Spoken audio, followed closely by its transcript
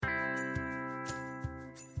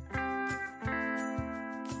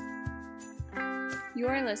You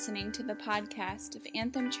are listening to the podcast of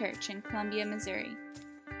Anthem Church in Columbia, Missouri.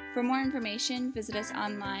 For more information, visit us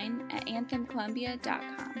online at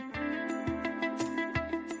anthemcolumbia.com.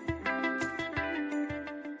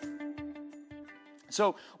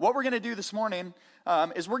 So what we're going to do this morning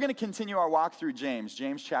is we're going to continue our walk through James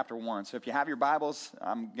chapter 1. So if you have your Bibles,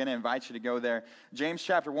 I'm going to invite you to go there. James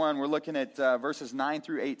chapter 1, we're looking at verses 9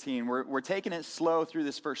 through 18. We're taking it slow through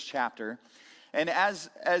this first chapter. And as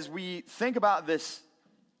we think about this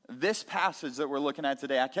passage that we're looking at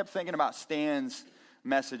today, I kept thinking about Stan's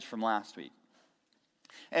message from last week.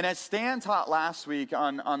 And as Stan taught last week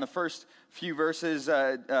on the first few verses,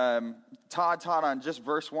 Todd taught on just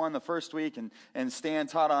verse 1 the first week, and Stan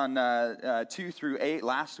taught on 2 through 8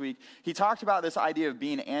 last week. He talked about this idea of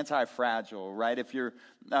being anti-fragile, right? If you're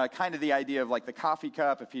kind of the idea of like the coffee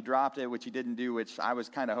cup, if he dropped it, which he didn't do, which I was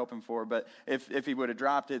kind of hoping for, but if he would have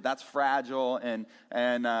dropped it, that's fragile. And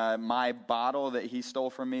my bottle that he stole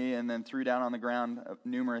from me and then threw down on the ground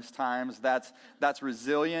numerous times, that's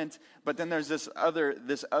resilient. But then there's this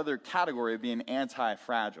other category of being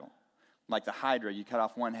anti-fragile. Like the Hydra, you cut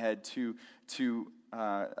off one head to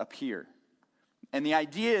appear. And the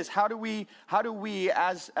idea is, how do we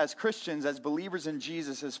as Christians, as believers in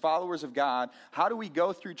Jesus, as followers of God, how do we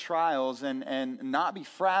go through trials and not be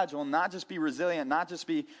fragile, not just be resilient, not just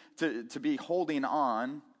be to be holding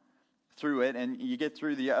on through it, and you get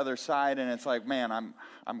through the other side and it's like, man,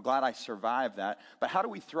 I'm glad I survived that. But how do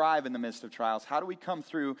we thrive in the midst of trials? How do we come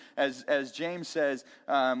through, as James says,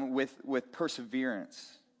 with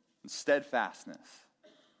perseverance and steadfastness?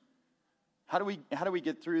 How do we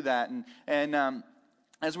get through that? And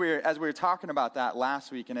as we were talking about that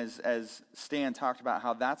last week, and as Stan talked about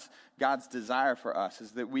how that's God's desire for us,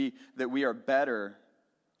 is that we are better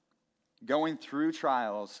going through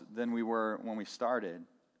trials than we were when we started.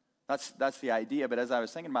 That's the idea. But as I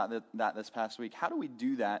was thinking about that this past week, how do we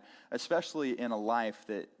do that, especially in a life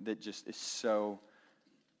that just is so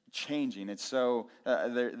changing? It's so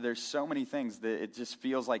there's so many things that it just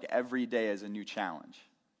feels like every day is a new challenge.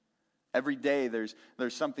 Every day there's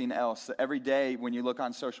something else. Every day when you look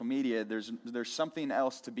on social media, there's something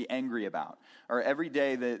else to be angry about. Or every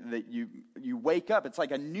day that you wake up, it's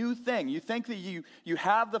like a new thing. You think that you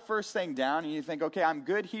have the first thing down, and you think, okay, I'm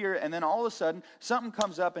good here, and then all of a sudden something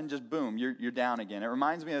comes up and just boom, you're down again. It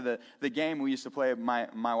reminds me of the game we used to play.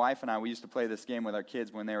 My wife and I, we used to play this game with our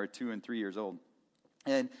kids when they were 2 and 3 years old.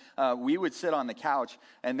 And we would sit on the couch,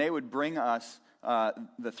 and they would bring us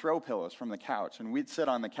the throw pillows from the couch, and we'd sit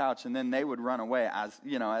on the couch, and then they would run away, as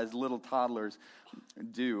little toddlers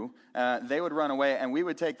do. They would run away, and we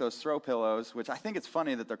would take those throw pillows, which I think it's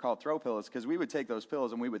funny that they're called throw pillows, because we would take those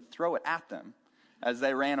pillows and we would throw it at them as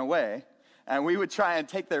they ran away, and we would try and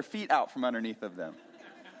take their feet out from underneath of them.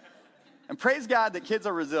 And praise God that kids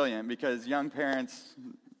are resilient, because young parents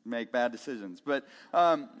make bad decisions, but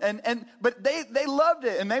they loved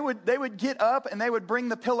it, and they would get up and they would bring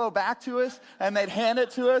the pillow back to us, and they'd hand it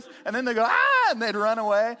to us, and then they go and they'd run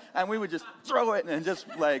away, and we would just throw it, and just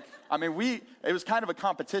like, it was kind of a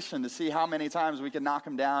competition to see how many times we could knock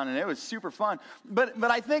them down, and it was super fun. But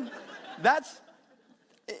I think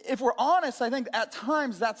if we're honest, I think at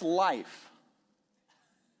times that's life.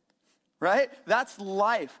 Right? That's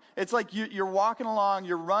life. It's like you're walking along,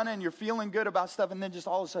 you're running, you're feeling good about stuff, and then just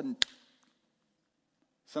all of a sudden,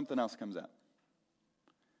 something else comes up.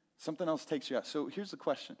 Something else takes you out. So here's the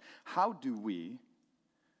question. How do we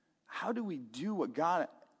do what God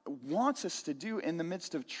wants us to do in the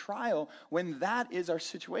midst of trial, when that is our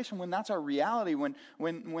situation, when that's our reality, when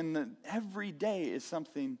the every day is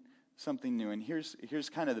something new? And here's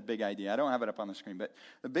kind of the big idea. I don't have it up on the screen, but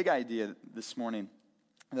the big idea this morning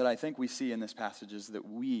that I think we see in this passage is that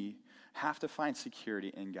we have to find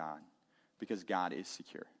security in God, because God is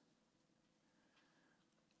secure.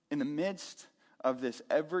 In the midst of this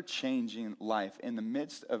ever-changing life, in the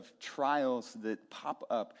midst of trials that pop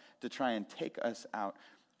up to try and take us out,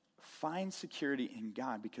 find security in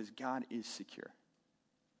God, because God is secure.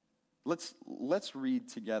 Let's read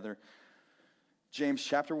together James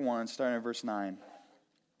chapter 1, starting at verse 9.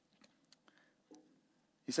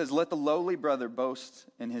 He says, "Let the lowly brother boast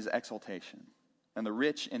in his exaltation, and the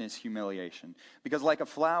rich in his humiliation, because like a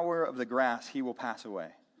flower of the grass he will pass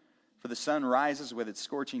away. For the sun rises with its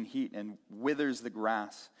scorching heat and withers the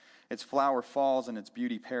grass. Its flower falls and its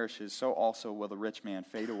beauty perishes. So also will the rich man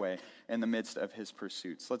fade away in the midst of his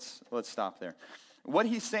pursuits." Let's stop there. What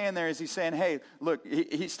he's saying there is he's saying, hey, look,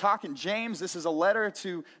 he's talking, James, this is a letter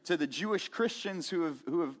to the Jewish Christians who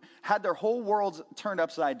have had their whole worlds turned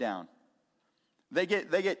upside down. They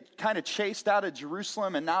get kind of chased out of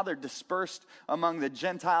Jerusalem, and now they're dispersed among the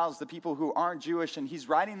Gentiles, the people who aren't Jewish. And he's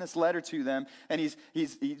writing this letter to them. And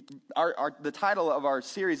the title of our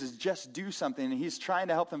series is Just Do Something. And he's trying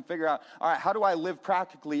to help them figure out, all right, how do I live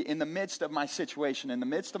practically in the midst of my situation, in the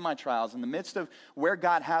midst of my trials, in the midst of where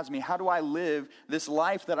God has me? How do I live this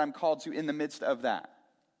life that I'm called to in the midst of that?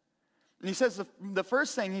 And he says, the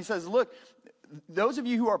first thing, he says, look, those of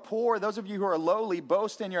you who are poor, those of you who are lowly,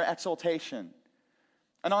 boast in your exaltation.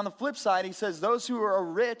 And on the flip side, he says, those who are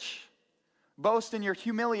rich boast in your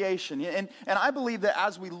humiliation. And I believe that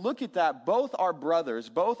as we look at that, both are brothers,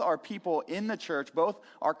 both are people in the church, both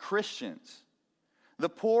are Christians, the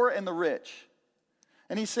poor and the rich.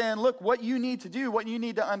 And he's saying, look, what you need to do, what you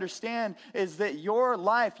need to understand is that your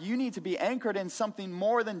life, you need to be anchored in something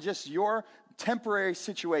more than just your temporary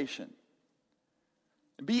situation.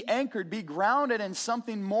 Be anchored, be grounded in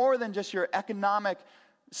something more than just your economic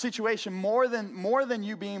situation, more than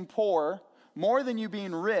you being poor, more than you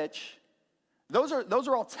being rich. Those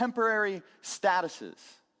are all temporary statuses.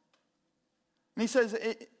 And he says,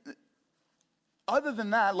 other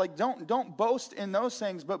than that, like don't boast in those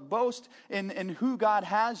things, but boast in who God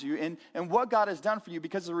has you and what God has done for you.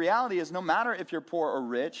 Because the reality is, no matter if you're poor or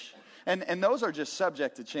rich, and those are just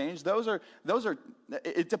subject to change. Those are.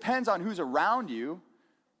 It depends on who's around you,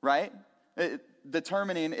 right?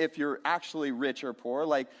 Determining if you're actually rich or poor.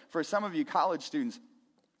 Like for some of you college students,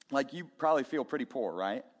 like you probably feel pretty poor,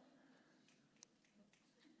 right?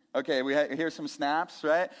 Okay, here's some snaps,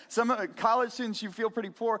 right? Some college students, you feel pretty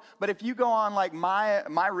poor. But if you go on like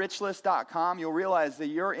myrichlist.com, you'll realize that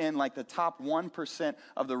you're in like the top 1%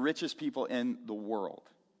 of the richest people in the world.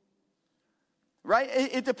 Right?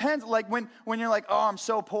 It depends. Like when you're like, oh, I'm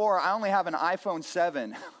so poor, I only have an iPhone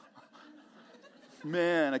 7.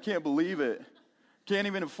 Man, I can't believe it. Can't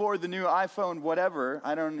even afford the new iPhone, whatever.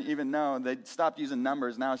 I don't even know. They stopped using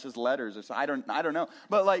numbers. Now it's just letters. Or so. I don't know.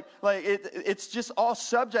 But it's just all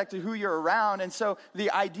subject to who you're around. And so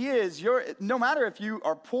the idea is, no matter if you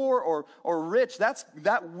are poor or rich,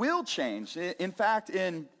 that will change. In fact,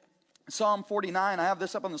 in Psalm 49, I have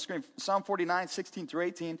this up on the screen. Psalm 49, 16 through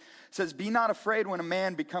 18 says, "Be not afraid when a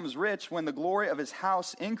man becomes rich, when the glory of his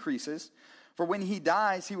house increases. For when he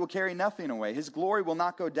dies, he will carry nothing away. His glory will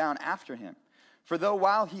not go down after him. For though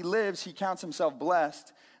while he lives, he counts himself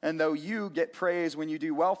blessed, and though you get praise when you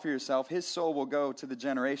do well for yourself, his soul will go to the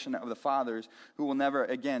generation of the fathers who will never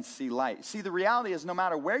again see light." See, the reality is, no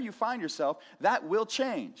matter where you find yourself, that will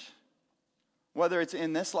change, whether it's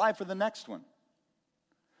in this life or the next one.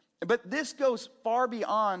 But this goes far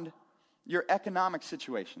beyond your economic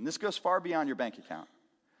situation. This goes far beyond your bank account.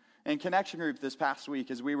 In Connection Group this past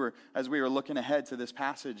week, as we were looking ahead to this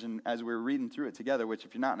passage and as we were reading through it together, which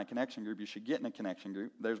if you're not in a Connection Group, you should get in a Connection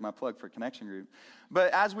Group. There's my plug for Connection Group.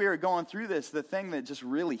 But as we were going through this, the thing that just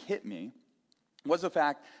really hit me was the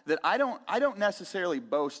fact that I don't necessarily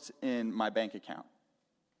boast in my bank account.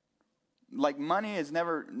 Like, money has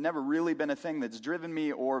never really been a thing that's driven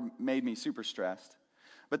me or made me super stressed.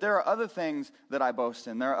 But there are other things that I boast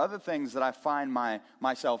in. There are other things that I find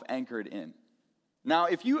myself anchored in. Now,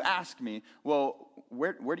 if you ask me, well,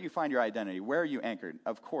 where do you find your identity? Where are you anchored?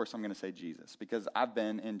 Of course, I'm going to say Jesus, because I've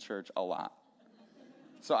been in church a lot.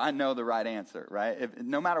 So I know the right answer, right?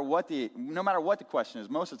 No matter what the question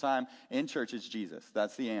is, most of the time in church it's Jesus.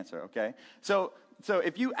 That's the answer, okay? So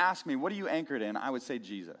if you ask me, what are you anchored in? I would say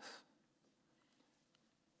Jesus.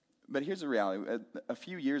 But here's the reality. A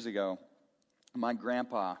few years ago, my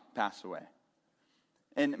grandpa passed away.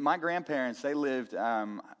 And my grandparents, they lived, I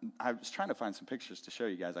was trying to find some pictures to show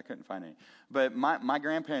you guys. I couldn't find any. But my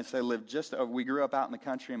grandparents, they lived we grew up out in the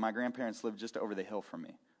country, and my grandparents lived just over the hill from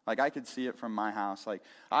me. Like, I could see it from my house. Like,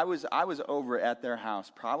 I was over at their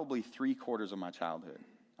house probably 3/4 of my childhood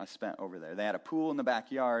I spent over there. They had a pool in the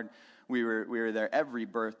backyard. We were there every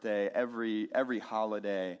birthday, every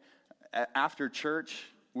holiday. After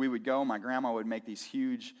church, we would go. My grandma would make these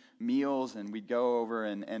huge meals, and we'd go over,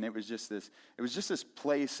 and it was just this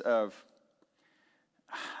place of,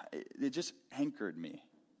 it just anchored me.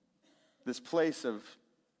 This place of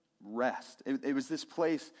rest. It was this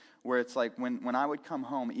place where it's like when I would come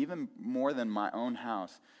home, even more than my own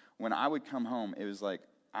house, when I would come home, it was like,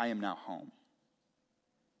 I am now home.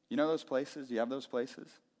 You know those places? Do you have those places?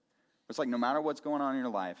 It's like, no matter what's going on in your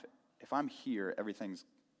life, if I'm here,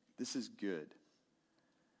 this is good.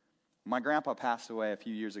 My grandpa passed away a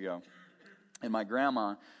few years ago, and my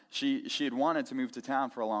grandma, she had wanted to move to town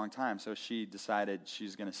for a long time, so she decided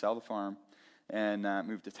she's going to sell the farm and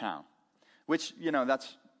move to town, which,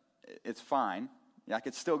 it's fine. Yeah, I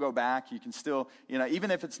could still go back. You can still,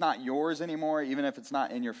 even if it's not yours anymore, even if it's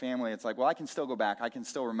not in your family, it's like, well, I can still go back. I can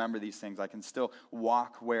still remember these things. I can still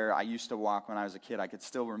walk where I used to walk when I was a kid. I could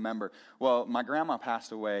still remember. Well, my grandma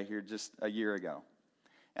passed away here just a year ago.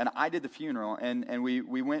 And I did the funeral, and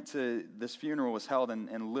we went to, this funeral was held in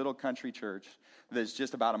a little country church that's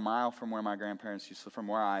just about a mile from where my grandparents used to, from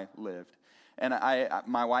where I lived. And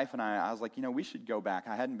my wife and I was like, we should go back.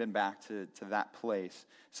 I hadn't been back to that place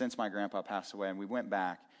since my grandpa passed away, and we went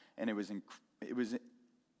back, and it was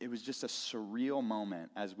just a surreal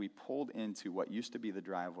moment as we pulled into what used to be the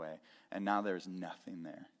driveway, and now there's nothing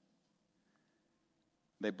there.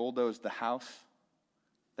 They bulldozed the house.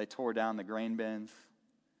 They tore down the grain bins.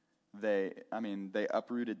 They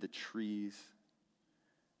uprooted the trees,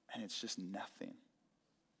 and it's just nothing.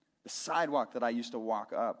 The sidewalk that I used to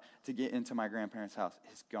walk up to get into my grandparents' house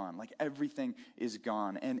is gone. Like, everything is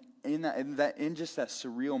gone. And in just that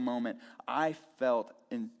surreal moment, I felt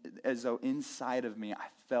as though inside of me, I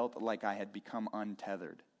felt like I had become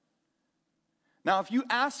untethered. Now, if you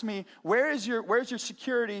ask me, where's your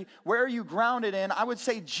security? Where are you grounded in? I would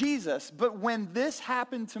say Jesus. But when this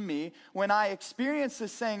happened to me, when I experienced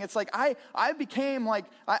this thing, it's like I became like,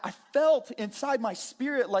 I felt inside my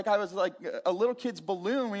spirit like I was like a little kid's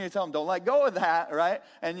balloon when you tell them, don't let go of that, right?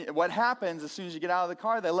 And what happens as soon as you get out of the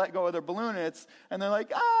car, they let go of their balloon, and they're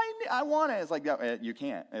like, I want it. It's like, no, you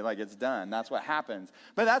can't. Like, it's done. That's what happens.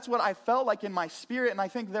 But that's what I felt like in my spirit, and I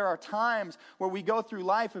think there are times where we go through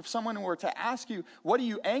life, if someone were to ask you, what are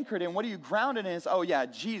you anchored in? What are you grounded in? It's, oh yeah,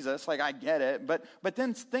 Jesus, like, I get it. But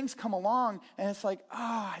then things come along, and it's like,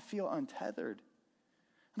 I feel untethered.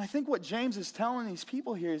 And I think what James is telling these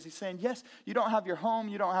people here is he's saying, yes, you don't have your home,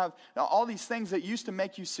 you don't have all these things that used to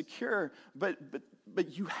make you secure, but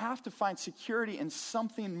you have to find security in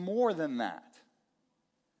something more than that.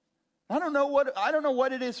 I don't know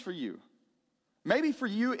what it is for you. Maybe for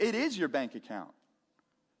you, it is your bank account.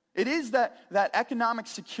 It is that economic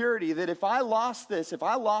security that if I lost this, if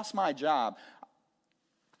I lost my job,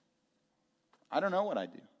 I don't know what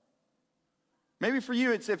I'd do. Maybe for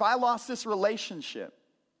you, it's if I lost this relationship,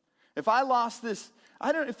 if I lost this,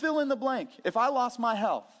 fill in the blank. If I lost my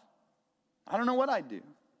health, I don't know what I'd do.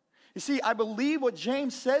 You see, I believe what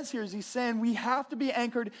James says here is he's saying we have to be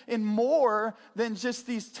anchored in more than just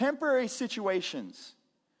these temporary situations.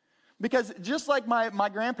 Because just like my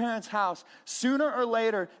grandparents' house, sooner or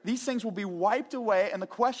later, these things will be wiped away. And the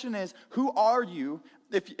question is, who are you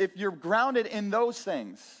if you're grounded in those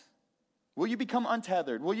things? Will you become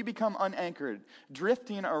untethered? Will you become unanchored,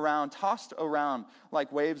 drifting around, tossed around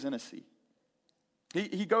like waves in a sea?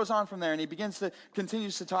 He goes on from there, and he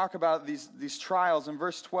continues to talk about these trials. In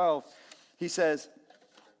verse 12, he says,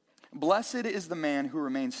 "Blessed is the man who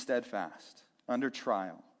remains steadfast under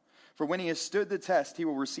trial. For when he has stood the test, he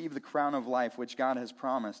will receive the crown of life which God has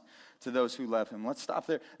promised to those who love him." Let's stop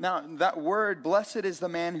there. Now, that word, blessed is the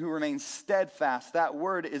man who remains steadfast, that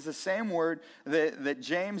word is the same word that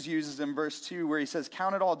James uses in verse 2 where he says,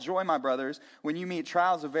 "Count it all joy, my brothers, when you meet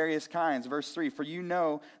trials of various kinds." Verse 3, "For you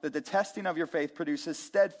know that the testing of your faith produces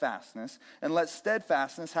steadfastness, and let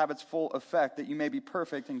steadfastness have its full effect, that you may be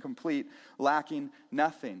perfect and complete, lacking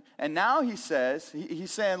nothing." And now he says,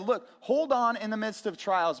 he's saying, look, hold on in the midst of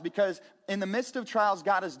trials, because in the midst of trials,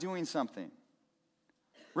 God is doing something.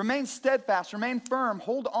 Remain steadfast, remain firm,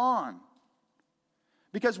 hold on.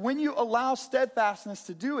 Because when you allow steadfastness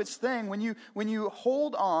to do its thing, when you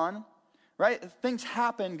hold on, right, things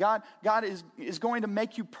happen. God is going to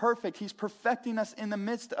make you perfect. He's perfecting us in the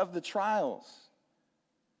midst of the trials.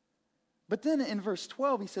 But then in verse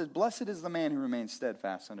 12, he says, "Blessed is the man who remains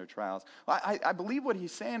steadfast under trials." I believe what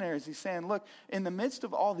he's saying there is he's saying, look, in the midst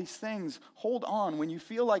of all these things, hold on. When you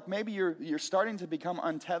feel like maybe you're starting to become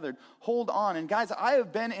untethered, hold on. And guys, I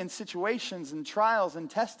have been in situations and trials and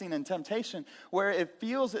testing and temptation where it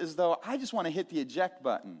feels as though I just want to hit the eject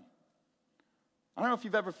button. I don't know if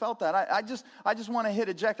you've ever felt that. I just want to hit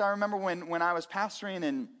eject. I remember when I was pastoring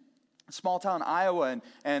in small town Iowa,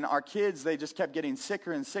 and our kids, they just kept getting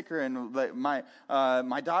sicker and sicker, and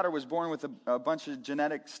my daughter was born with a bunch of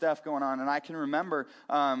genetic stuff going on, and I can remember,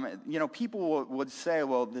 people would say,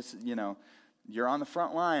 well, this, you're on the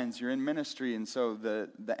front lines, you're in ministry, and so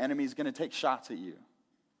the enemy's going to take shots at you.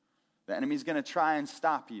 The enemy's going to try and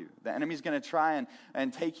stop you. The enemy's going to try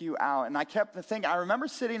and take you out. And I kept thinking, I remember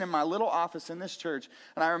sitting in my little office in this church,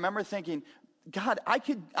 and I remember thinking, God, I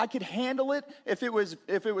could handle it if it was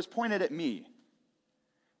pointed at me.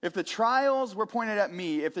 If the trials were pointed at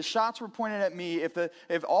me, if the shots were pointed at me,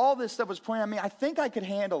 if all this stuff was pointed at me, I think I could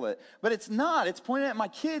handle it. But it's not. It's pointed at my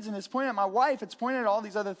kids, and it's pointed at my wife. It's pointed at all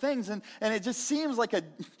these other things, and it just seems like a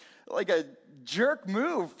jerk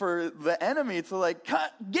move for the enemy to like,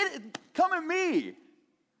 come at me.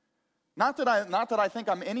 Not that I think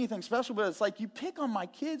I'm anything special, but it's like, you pick on my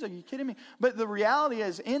kids, are you kidding me? But the reality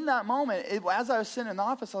is, in that moment, as I was sitting in the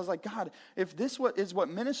office, I was like, God, if this is what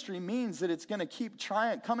ministry means, that it's going to keep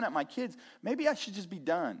coming at my kids, maybe I should just be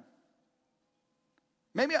done.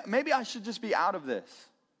 Maybe I should just be out of this.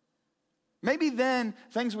 Maybe then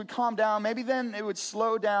things would calm down. Maybe then it would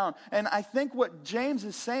slow down. And I think what James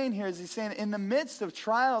is saying here is he's saying, in the midst of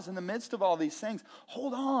trials, in the midst of all these things,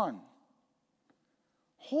 hold on.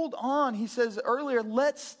 Hold on. He says earlier,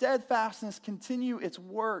 let steadfastness continue its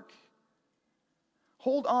work.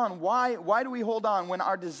 Hold on. Why do we hold on when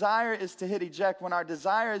our desire is to hit eject, when our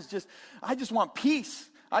desire is I just want peace.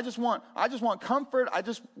 I just want comfort. I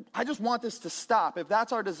just want this to stop. If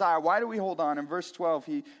that's our desire, why do we hold on? In verse 12,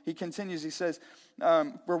 he continues, he says,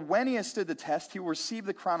 for when he has stood the test, he will receive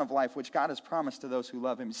the crown of life, which God has promised to those who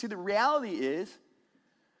love him. You see, the reality is,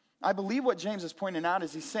 I believe what James is pointing out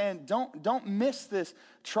is he's saying, don't miss this.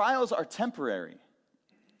 Trials are temporary.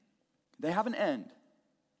 They have an end.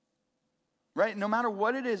 Right? No matter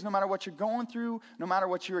what it is, no matter what you're going through, no matter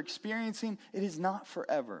what you're experiencing, it is not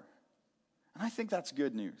forever. And I think that's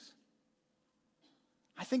good news.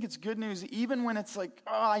 I think it's good news even when it's like,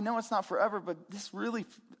 oh, I know it's not forever, but this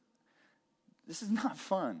is not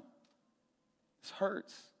fun. This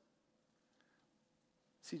hurts.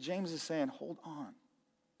 See, James is saying, hold on.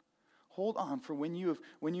 Hold on, for when you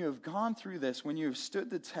have gone through this, when you have stood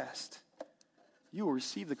the test, you will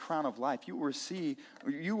receive the crown of life. You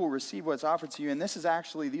will receive what's offered to you. And these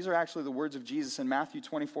are actually the words of Jesus in Matthew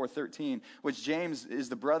 24:13, which James is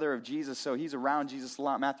the brother of Jesus, so he's around Jesus a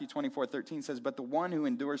lot. Matthew 24:13 says, but the one who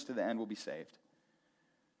endures to the end will be saved.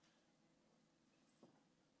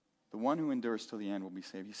 The one who endures till the end will be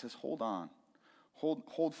saved. He says, hold on.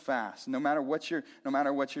 Hold fast. No matter what your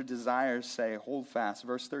desires say, hold fast.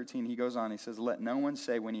 Verse 13, he goes on, he says, let no one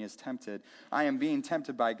say when he is tempted, I am being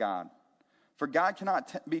tempted by God. For God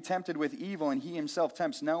cannot be tempted with evil, and he himself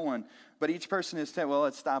tempts no one. But each person is tempted. Well,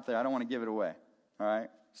 let's stop there. I don't want to give it away. All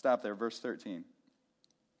right? Stop there. Verse 13.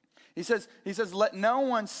 He says, let no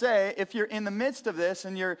one say, if you're in the midst of this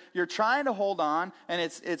and you're trying to hold on, and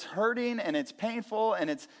it's hurting and it's painful and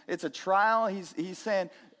it's a trial, he's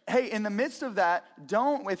saying, hey, in the midst of that,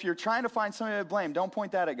 if you're trying to find somebody to blame, don't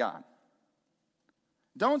point that at God.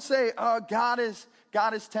 Don't say, oh, God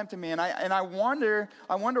is tempting me. And I wonder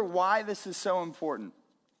why this is so important.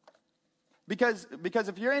 Because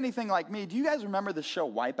if you're anything like me, do you guys remember the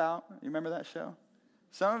show Wipeout? You remember that show?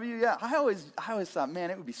 Some of you, yeah. I always thought,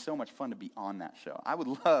 man, it would be so much fun to be on that show. I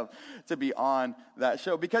would love to be on that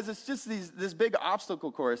show because it's just this big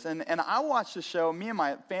obstacle course. And I watched the show, me and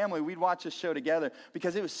my family, we'd watch the show together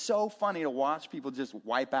because it was so funny to watch people just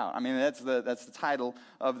wipe out. I mean, that's the title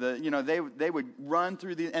of they would run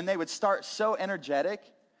through and they would start so energetic.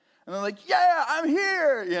 And they're like, yeah, I'm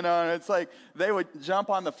here, and it's like they would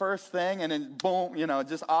jump on the first thing and then boom,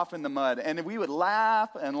 just off in the mud. And we would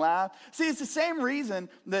laugh and laugh. See, it's the same reason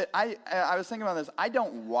that I was thinking about this. I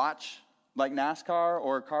don't watch like NASCAR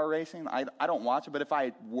or car racing. I don't watch it, but if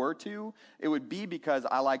I were to, it would be because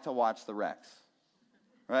I like to watch the wrecks.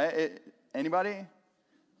 Right? Anybody?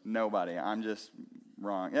 Nobody. I'm just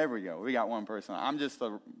wrong. There we go. We got one person.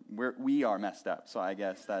 We are messed up. So I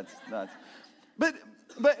guess that's.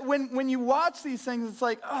 But when you watch these things, it's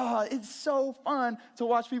like, oh, it's so fun to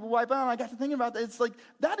watch people wipe out. And I got to thinking about that. It's like,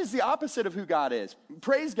 that is the opposite of who God is.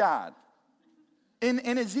 Praise God. In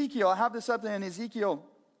Ezekiel, I have this up there in Ezekiel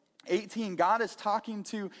 18, God is talking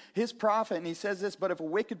to his prophet, and he says this, but if a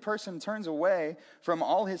wicked person turns away from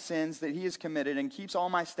all his sins that he has committed and keeps all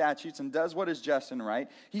my statutes and does what is just and right,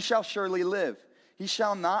 he shall surely live. He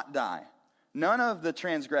shall not die. None of the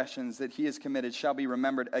transgressions that he has committed shall be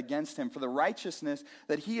remembered against him. For the righteousness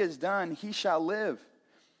that he has done, he shall live.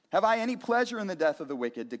 Have I any pleasure in the death of the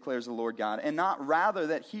wicked, declares the Lord God, and not rather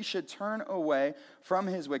that he should turn away from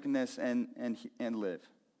his wickedness and live?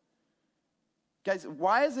 Guys,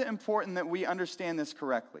 why is it important that we understand this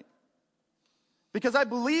correctly? Because I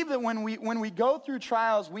believe that when we go through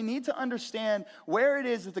trials, we need to understand where it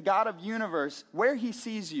is that the God of the universe, where he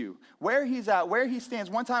sees you, where he's at, where he stands.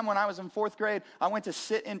 One time when I was in 4th grade, I went to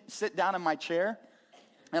sit down in my chair,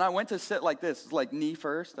 and I went to sit like this, like knee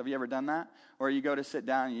first. Have you ever done that? Where you go to sit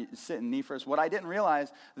down and you sit in knee first. What I didn't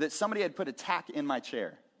realize that somebody had put a tack in my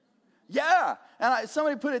chair. Yeah, and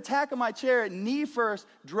somebody put a tack in my chair, knee first,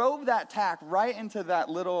 drove that tack right into that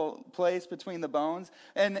little place between the bones,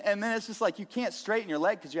 and then it's just like you can't straighten your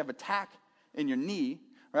leg because you have a tack in your knee,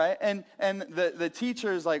 right? And the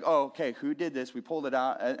teacher is like, oh, okay, who did this? We pulled it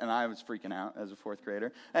out, and I was freaking out as a fourth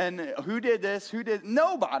grader. And who did this?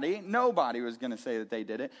 Nobody was going to say that they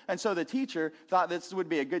did it. And so the teacher thought this would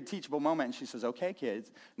be a good teachable moment, and she says, okay,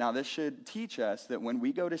 kids, now this should teach us that when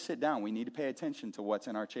we go to sit down, we need to pay attention to what's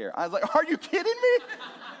in our chair. I was like, are you kidding me?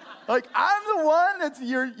 Like, I'm the one that's,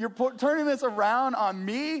 you're turning this around on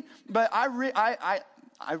me? But I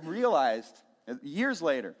realized years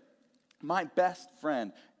later, my best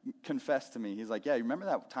friend confessed to me. He's like, yeah, you remember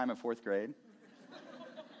that time in fourth grade?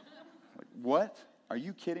 Like, what? Are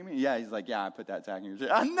you kidding me? Yeah, he's like, yeah, I put that tag in your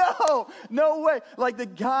chair. No way. Like the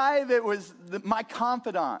guy that was my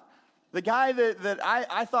confidant, the guy that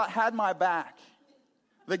I thought had my back,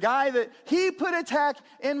 the guy that he put a tack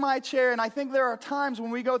in my chair. And I think there are times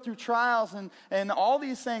when we go through trials and all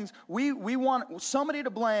these things, we want somebody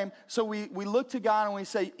to blame. So we look to God and we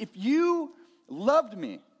say, if you loved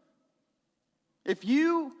me, if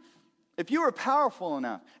you were powerful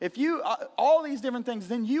enough, if you, all these different things,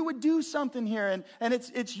 then you would do something here. And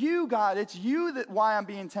it's you, God. It's you that why I'm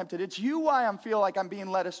being tempted. It's you why I feel like I'm being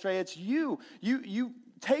led astray. It's you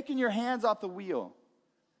taking your hands off the wheel.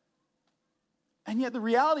 And yet the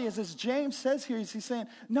reality is, as James says here, he's saying,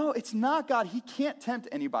 no, it's not God. He can't tempt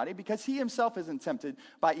anybody because he himself isn't tempted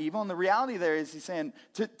by evil. And the reality there is he's saying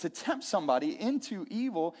to tempt somebody into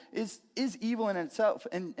evil is evil in itself.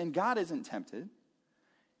 And God isn't tempted.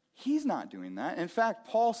 He's not doing that. In fact,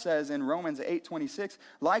 Paul says in Romans 8:26,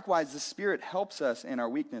 likewise, the Spirit helps us in our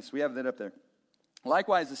weakness. We have that up there.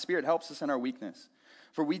 Likewise, the Spirit helps us in our weakness.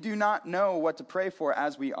 For we do not know what to pray for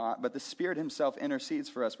as we ought, but the Spirit himself intercedes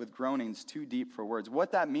for us with groanings too deep for words.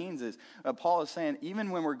 What that means is, Paul is saying,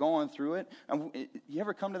 even when we're going through it, you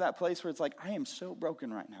ever come to that place where it's like, I am so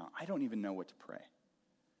broken right now, I don't even know what to pray.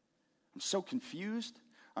 I'm so confused.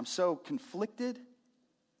 I'm so conflicted.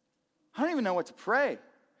 I don't even know what to pray.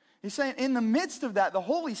 He's saying in the midst of that, the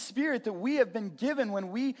Holy Spirit that we have been given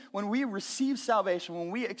when we receive salvation,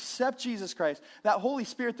 when we accept Jesus Christ, that Holy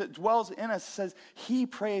Spirit that dwells in us says he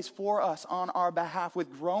prays for us on our behalf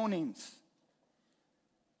with groanings.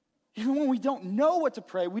 Even when we don't know what to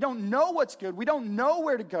pray, we don't know what's good, we don't know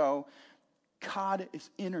where to go, God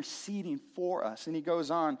is interceding for us. And he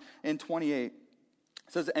goes on in 28. It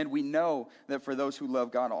says, and we know that for those who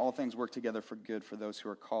love God, all things work together for good for those who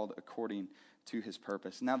are called according to his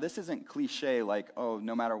purpose. Now, this isn't cliche like, oh,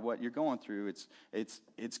 no matter what you're going through,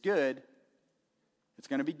 it's good. It's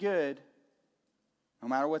going to be good. No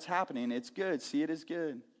matter what's happening, it's good. See it as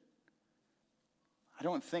good. I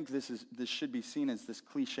don't think this should be seen as this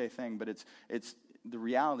cliche thing, but it's the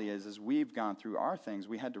reality is, as we've gone through our things,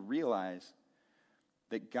 we had to realize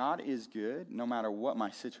that God is good no matter what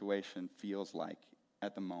my situation feels like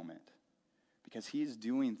at the moment. Because he's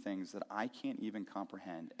doing things that I can't even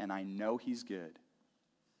comprehend, and I know he's good.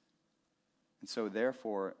 And so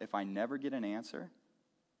therefore, if I never get an answer,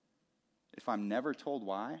 if I'm never told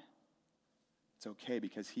why, it's okay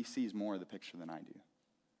because he sees more of the picture than I do.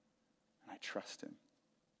 And I trust him.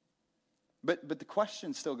 But the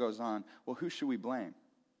question still goes on, well, who should we blame?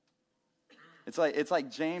 It's like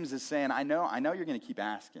James is saying, I know you're going to keep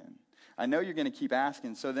asking. I know you're going to keep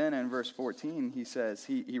asking. So then in verse 14, he says,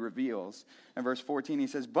 he reveals. In verse 14, he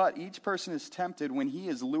says, but each person is tempted when he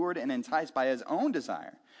is lured and enticed by his own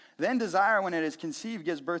desire. Then desire, when it is conceived,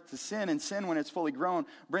 gives birth to sin, and sin, when it's fully grown,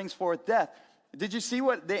 brings forth death. Did you see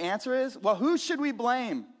what the answer is? Well, who should we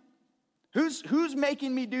blame? Who's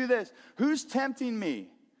making me do this? Who's tempting me?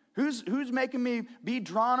 Who's making me be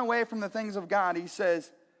drawn away from the things of God? He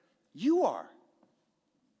says, you are.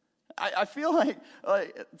 I feel like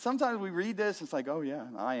sometimes we read this, it's like, oh yeah,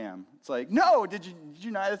 I am. It's like, no, did you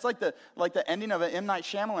not? It's like the ending of an M. Night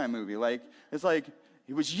Shyamalan movie. Like, it's like,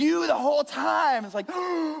 it was you the whole time. It's like,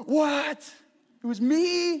 oh, what? It was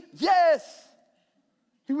me? Yes.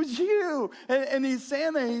 It was you. And he's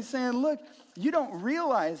saying that, he's saying, look, you don't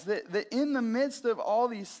realize that in the midst of all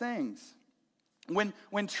these things, when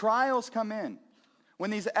trials come in, when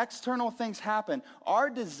these external things happen, our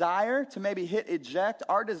desire to maybe hit eject,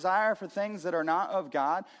 our desire for things that are not of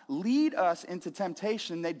God, lead us into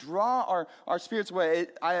temptation. They draw our spirits away.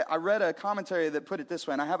 I read a commentary that put it this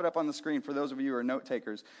way, and I have it up on the screen for those of you who are note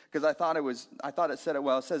takers, because I thought it said it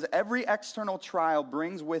well. It says, every external trial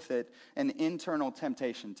brings with it an internal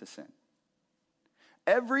temptation to sin.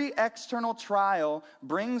 Every external trial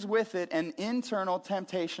brings with it an internal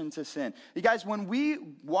temptation to sin. You guys, when we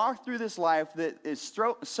walk through this life that is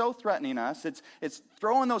so threatening us, it's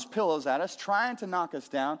throwing those pillows at us, trying to knock us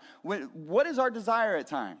down, what is our desire at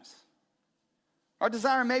times? Our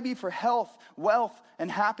desire may be for health, wealth, and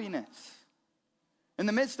happiness. In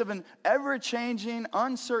the midst of an ever-changing,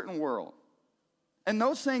 uncertain world. And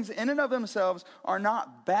those things in and of themselves are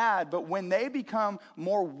not bad, but when they become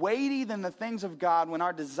more weighty than the things of God, when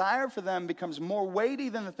our desire for them becomes more weighty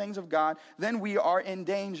than the things of God, then we are in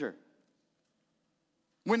danger.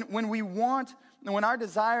 When our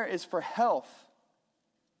desire is for health,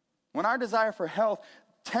 when our desire for health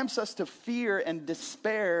tempts us to fear and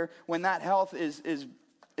despair when that health is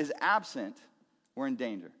absent, we're in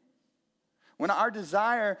danger. When our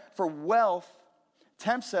desire for wealth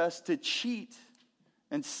tempts us to cheat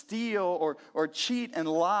and steal or cheat and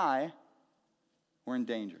lie, we're in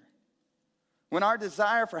danger. When our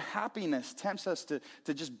desire for happiness tempts us to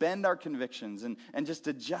just bend our convictions and just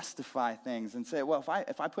to justify things and say, well,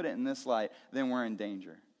 if I put it in this light, then we're in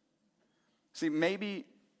danger. See, maybe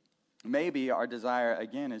our desire,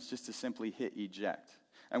 again, is just to simply hit eject.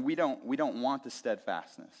 And we don't want the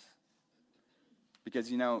steadfastness.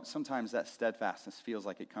 Because, sometimes that steadfastness feels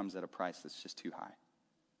like it comes at a price that's just too high.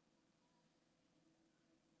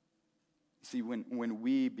 See, when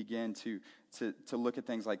we begin to look at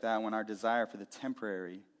things like that, when our desire for the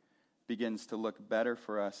temporary begins to look better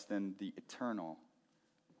for us than the eternal,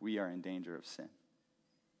 we are in danger of sin.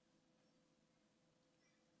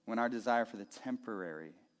 When our desire for the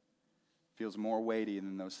temporary feels more weighty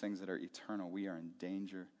than those things that are eternal, we are in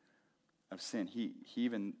danger of sin. He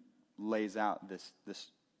even lays out this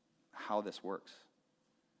how this works.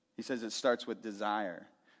 He says it starts with desire,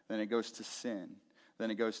 then it goes to sin, then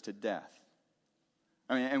it goes to death.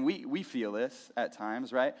 I mean, and we feel this at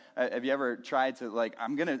times, right? Have you ever tried to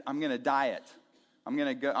I'm gonna diet. I'm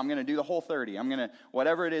gonna do the Whole30. I'm gonna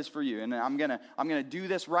whatever it is for you, and I'm gonna do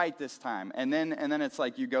this right this time. And then it's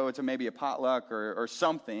like you go to maybe a potluck or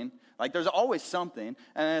something. Like there's always something,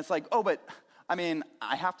 and it's like, oh, but I mean,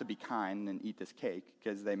 I have to be kind and eat this cake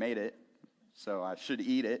because they made it, so I should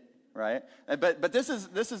eat it, right? But this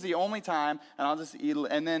is the only time, and I'll just eat it.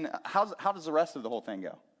 And then how does the rest of the whole thing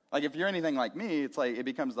go? Like if you're anything like me, it's like it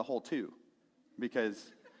becomes the whole 2, because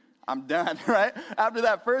I'm done, right? After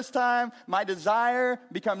that first time, my desire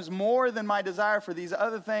becomes more than my desire for these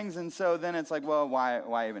other things, and so then it's like, well,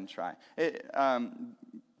 why even try?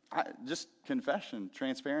 Just confession,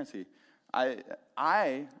 transparency.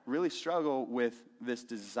 I really struggle with this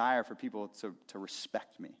desire for people to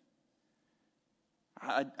respect me.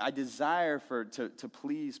 I desire to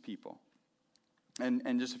please people.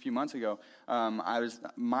 And just a few months ago,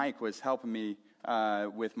 Mike was helping me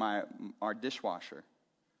with our dishwasher,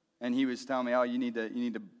 and he was telling me, "Oh, you need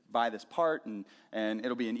to buy this part, and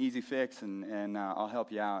it'll be an easy fix, and I'll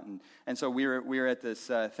help you out." And so we were at this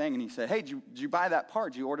thing, and he said, "Hey, did you buy that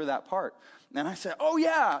part? Did you order that part?" And I said, "Oh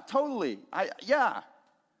yeah, totally. I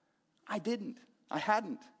didn't. I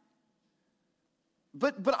hadn't."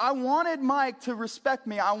 But I wanted Mike to respect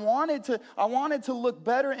me. I wanted to look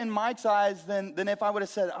better in Mike's eyes than if I would have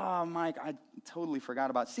said, "Oh, Mike, I totally forgot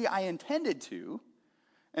about it." See, I intended to.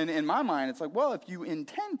 And in my mind, it's like, well, if you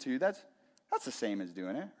intend to, that's the same as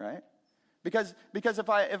doing it, right? Because if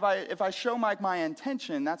I show Mike my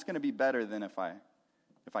intention, that's going to be better than if I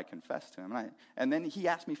confess to him. And then he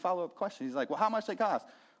asked me follow-up questions. He's like, "Well, how much they cost?"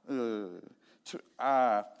 $40.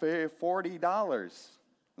 I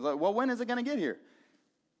was like, "Well, when is it going to get here?"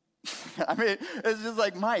 I mean, it's just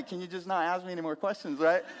like, Mike, can you just not ask me any more questions,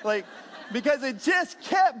 right? Like, because it just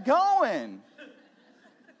kept going.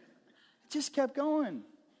 It just kept going.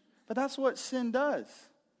 But that's what sin does.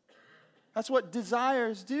 That's what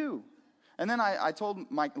desires do. And then I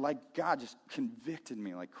told Mike, like, God just convicted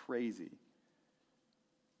me like crazy.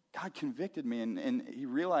 God convicted me, and I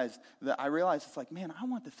realized it's like, man, I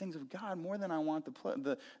want the things of God more than I want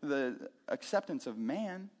the acceptance of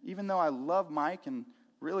man. Even though I love Mike and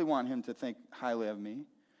really want him to think highly of me,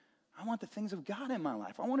 I want the things of God in my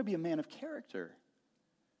life. I want to be a man of character.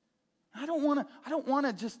 I don't want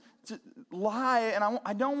to just lie, and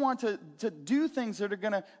I don't want to do things that are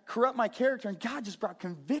going to corrupt my character. And God just brought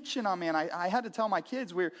conviction on me, and I had to tell my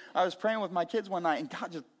kids. I was praying with my kids one night, and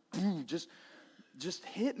God just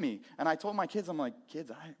hit me. And I told my kids, I'm like,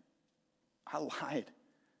 "Kids, I lied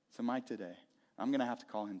to Mike today. I'm going to have to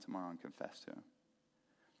call him tomorrow and confess to him."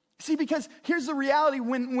 See, because here's the reality.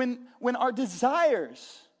 When our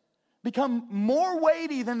desires become more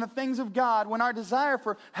weighty than the things of God, when our desire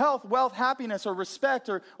for health, wealth, happiness, or respect,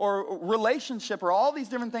 or relationship, or all these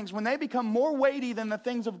different things, when they become more weighty than the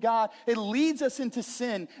things of God, it leads us into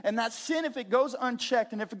sin. And that sin, if it goes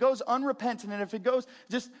unchecked, and if it goes unrepentant, and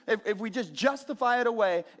if we just justify it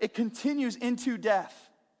away, it continues into death.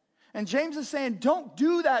 And James is saying, don't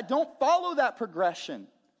do that. Don't follow that progression.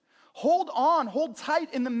 Hold on, hold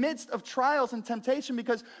tight in the midst of trials and temptation,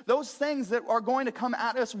 because those things that are going to come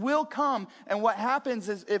at us will come. And what happens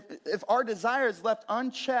is if our desire is left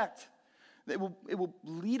unchecked, It will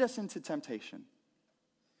lead us into temptation.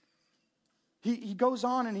 He goes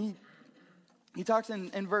on and he talks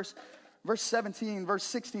in verse 17, verse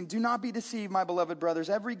 16, do not be deceived, my beloved brothers.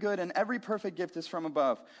 Every good and every perfect gift is from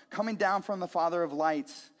above, coming down from the Father of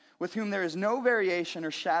lights, with whom there is no variation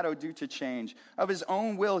or shadow due to change. Of his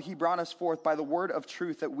own will he brought us forth by the word of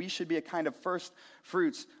truth, that we should be a kind of first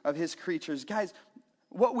fruits of his creatures. Guys,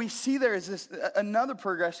 what we see there is this another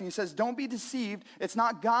progression. He says, don't be deceived. It's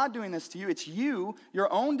not God doing this to you. It's you,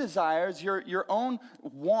 your own desires, your own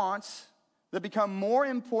wants that become more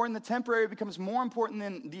important. The temporary becomes more important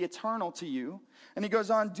than the eternal to you. And he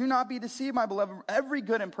goes on, do not be deceived, my beloved. Every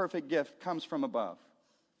good and perfect gift comes from above.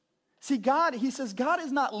 See, God, he says, God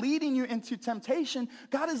is not leading you into temptation.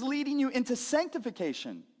 God is leading you into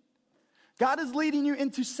sanctification. God is leading you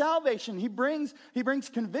into salvation. He brings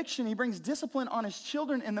conviction. He brings discipline on his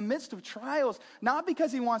children in the midst of trials, not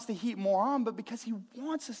because he wants to heap more on, but because he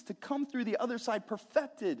wants us to come through the other side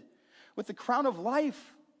perfected with the crown of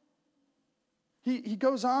life. He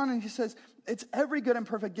goes on and he says, it's every good and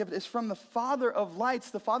perfect gift is from the Father of lights,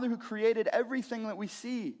 the Father who created everything that we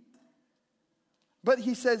see. But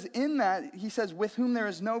he says with whom there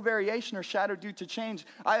is no variation or shadow due to change.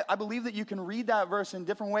 I believe that you can read that verse in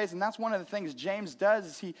different ways, and that's one of the things James does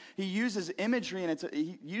is he uses imagery and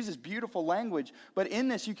he uses beautiful language. But in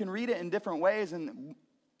this, you can read it in different ways, and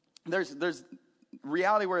there's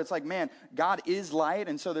reality where it's like, man, God is light,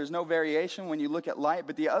 and so there's no variation when you look at light.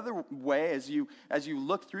 But the other way, as you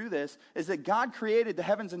look through this, is that God created the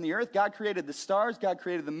heavens and the earth. God created the stars. God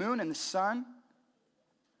created the moon and the sun.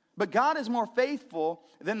 But God is more faithful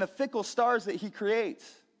than the fickle stars that he creates.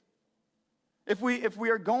 If we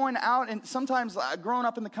are going out, and sometimes growing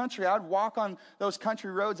up in the country, I would walk on those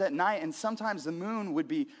country roads at night, and sometimes the moon would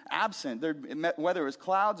be absent, whether it was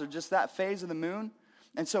clouds or just that phase of the moon.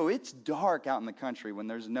 And so it's dark out in the country when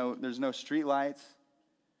there's no street lights.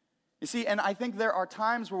 You see, and I think there are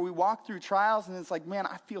times where we walk through trials and it's like, man,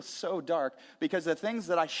 I feel so dark because the things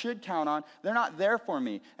that I should count on, they're not there for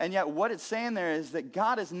me. And yet what it's saying there is that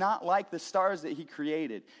God is not like the stars that he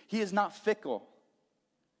created. He is not fickle.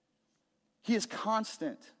 He is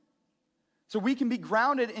constant. So we can be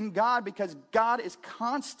grounded in God because God is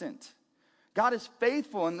constant. God is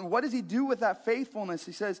faithful. And what does he do with that faithfulness?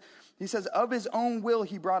 He says, of his own will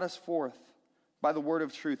he brought us forth by the word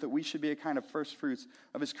of truth, that we should be a kind of first fruits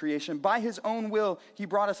of his creation. By his own will, he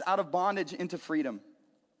brought us out of bondage into freedom.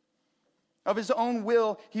 Of his own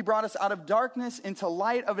will, he brought us out of darkness into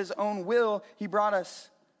light. Of his own will, he brought us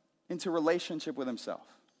into relationship with himself.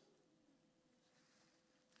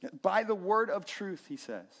 By the word of truth, he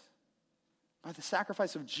says. By the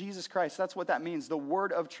sacrifice of Jesus Christ. That's what that means. The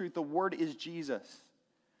word of truth. The word is Jesus.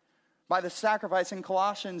 By the sacrifice in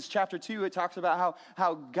Colossians chapter 2, it talks about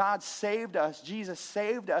how God saved us. Jesus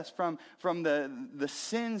saved us from the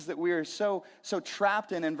sins that we are so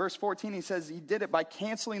trapped in. In verse 14, he says he did it by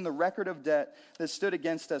canceling the record of debt that stood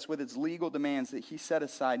against us with its legal demands that he set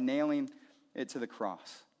aside, nailing it to the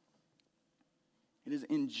cross. It is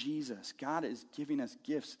in Jesus. God is giving us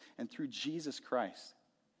gifts, and through Jesus Christ,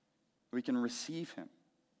 we can receive him.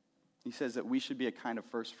 He says that we should be a kind of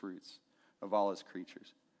first fruits of all his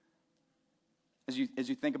creatures. As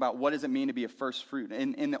you think about what does it mean to be a first fruit.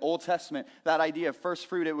 In the Old Testament, that idea of first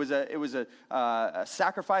fruit, it was a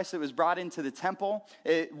sacrifice that was brought into the temple.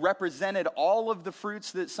 It represented all of the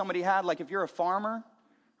fruits that somebody had. Like if you're a farmer,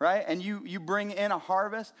 right, and you bring in a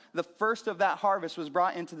harvest, the first of that harvest was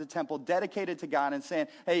brought into the temple, dedicated to God, and saying,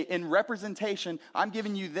 hey, in representation, I'm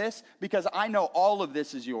giving you this because I know all of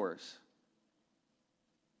this is yours.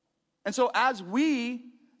 And so as we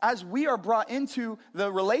are brought into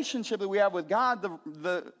the relationship that we have with God,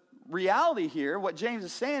 the reality here, what James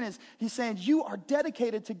is saying is, he's saying you are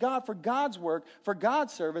dedicated to God for God's work, for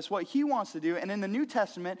God's service, what he wants to do. And in the New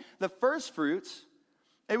Testament, the first fruits,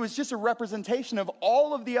 it was just a representation of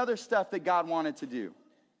all of the other stuff that God wanted to do.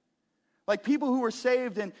 Like people who were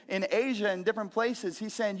saved in Asia and different places,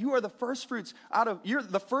 he's saying you are the first fruits you're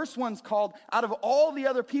the first ones called out of all the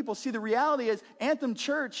other people. See, the reality is, Anthem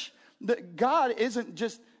Church, that God isn't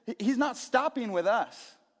just, he's not stopping with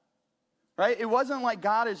us, right? It wasn't like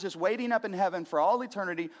God is just waiting up in heaven for all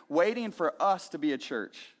eternity, waiting for us to be a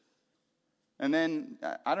church. And then,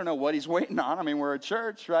 I don't know what he's waiting on. I mean, we're a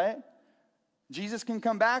church, right? Jesus can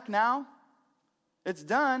come back now. It's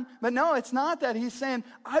done. But no, it's not that. He's saying,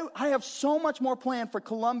 I have so much more planned for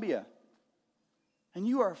Columbia. And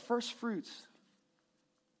you are first fruits.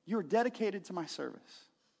 You are dedicated to my service.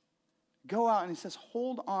 Go out, and he says,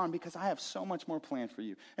 hold on, because I have so much more planned for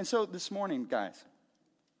you. And so this morning, guys,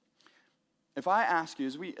 if I ask you,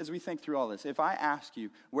 as we think through all this, if I ask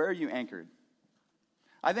you, where are you anchored?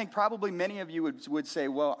 I think probably many of you would say,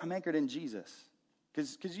 well, I'm anchored in Jesus,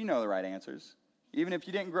 because you know the right answers. Even if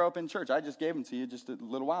you didn't grow up in church, I just gave them to you just a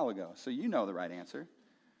little while ago, so you know the right answer.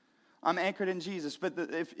 I'm anchored in Jesus. But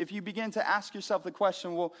if you begin to ask yourself the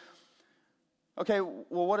question, well,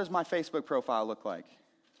 what does my Facebook profile look like?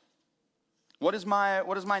 What does my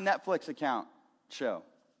Netflix account show?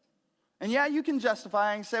 And yeah, you can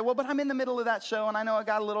justify and say, well, but I'm in the middle of that show, and I know it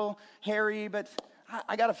got a little hairy, but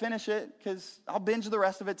I got to finish it because I'll binge the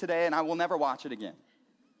rest of it today, and I will never watch it again.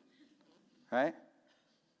 Right?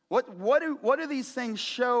 What do these things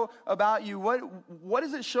show about you? What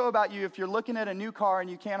does it show about you if you're looking at a new car and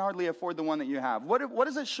you can't hardly afford the one that you have? What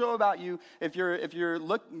does it show about you if you're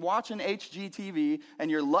watching HGTV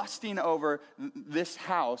and you're lusting over this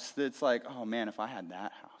house that's like, oh man, if I had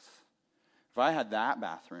that house, if I had that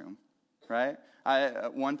bathroom, right?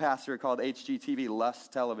 One pastor called HGTV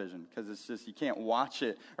lust television because it's just you can't watch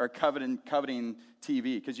it, or coveting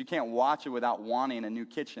TV because you can't watch it without wanting a new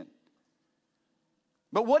kitchen.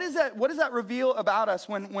 But what does that reveal about us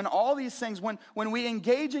when all these things, when we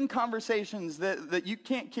engage in conversations that you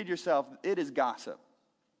can't kid yourself, it is gossip?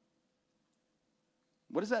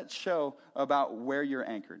 What does that show about where you're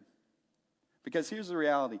anchored? Because here's the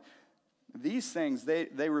reality. These things,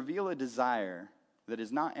 they reveal a desire that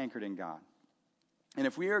is not anchored in God. And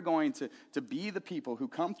if we are going to be the people who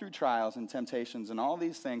come through trials and temptations and all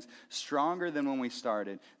these things stronger than when we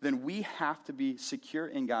started, then we have to be secure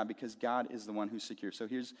in God because God is the one who's secure. So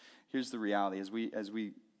here's the reality.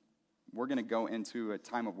 We're going to go into a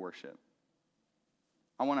time of worship.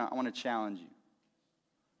 I want to challenge you.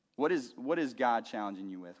 What is God challenging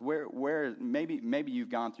you with? Where maybe you've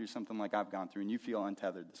gone through something like I've gone through and you feel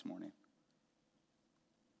untethered this morning.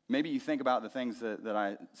 Maybe you think about the things that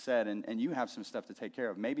I said and you have some stuff to take care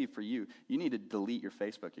of. Maybe for you need to delete your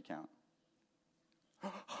Facebook account.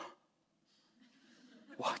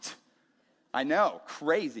 What? I know,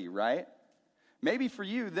 crazy, right? Maybe for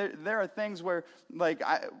you, there are things where, like,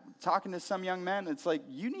 talking to some young men, it's like,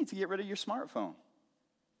 you need to get rid of your smartphone.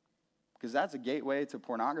 Because that's a gateway to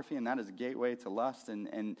pornography, and that is a gateway to lust,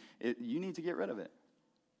 and you need to get rid of it.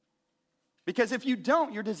 Because if you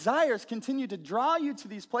don't, your desires continue to draw you to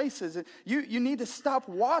these places. You need to stop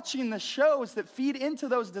watching the shows that feed into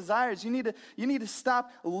those desires. You need to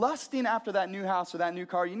stop lusting after that new house or that new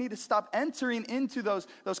car. You need to stop entering into those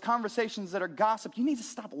conversations that are gossip. You need to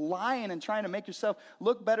stop lying and trying to make yourself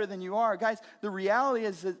look better than you are. Guys, the reality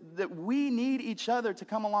is that we need each other to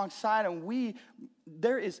come alongside, and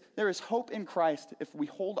there is hope in Christ if we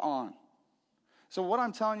hold on. So what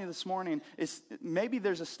I'm telling you this morning is maybe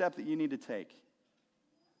there's a step that you need to take.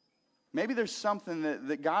 Maybe there's something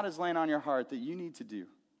that God is laying on your heart that you need to do.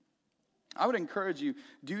 I would encourage you,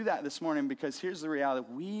 do that this morning, because here's the reality.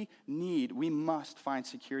 We must find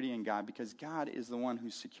security in God because God is the one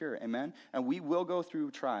who's secure. Amen? And we will go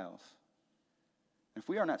through trials. If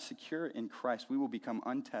we are not secure in Christ, we will become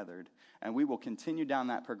untethered and we will continue down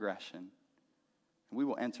that progression. We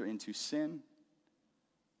will enter into sin.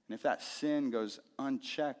 And if that sin goes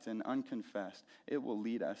unchecked and unconfessed, it will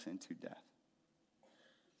lead us into death.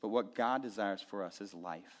 But what God desires for us is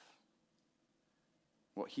life.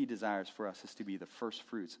 What he desires for us is to be the first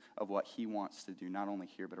fruits of what he wants to do, not only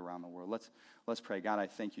here but around the world. Let's pray. God, I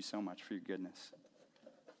thank you so much for your goodness.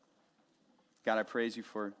 God, I praise you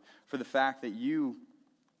for the fact that you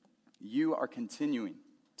are continuing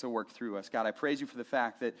to work through us. God, I praise you for the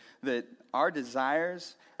fact that our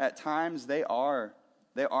desires at times, they are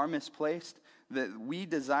misplaced, that we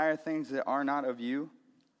desire things that are not of you.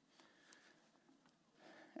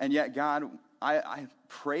 And yet, God, I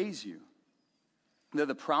praise you that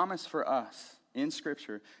the promise for us in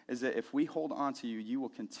Scripture is that if we hold on to you, you will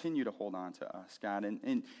continue to hold on to us, God.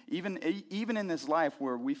 And even in this life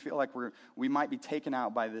where we feel like we might be taken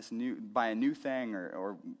out by a new thing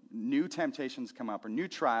or new temptations come up or new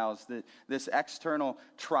trials, that this external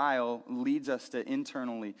trial leads us to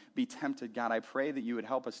internally be tempted. God, I pray that you would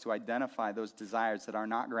help us to identify those desires that are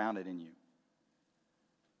not grounded in you.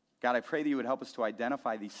 God, I pray that you would help us to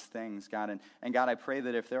identify these things, God. And God, I pray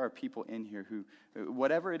that if there are people in here who,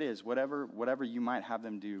 whatever it is, whatever you might have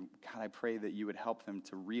them do, God, I pray that you would help them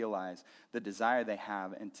to realize the desire they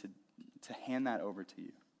have and to hand that over to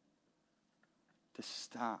you. To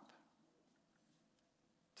stop.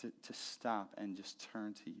 To stop and just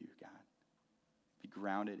turn to you, God. Be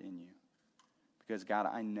grounded in you. Because, God,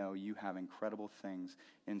 I know you have incredible things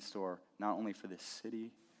in store, not only for this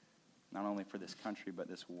city, not only for this country, but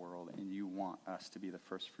this world. And you want us to be the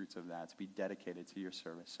first fruits of that, to be dedicated to your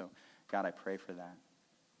service. So, God, I pray for that.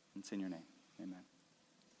 It's in your name. Amen.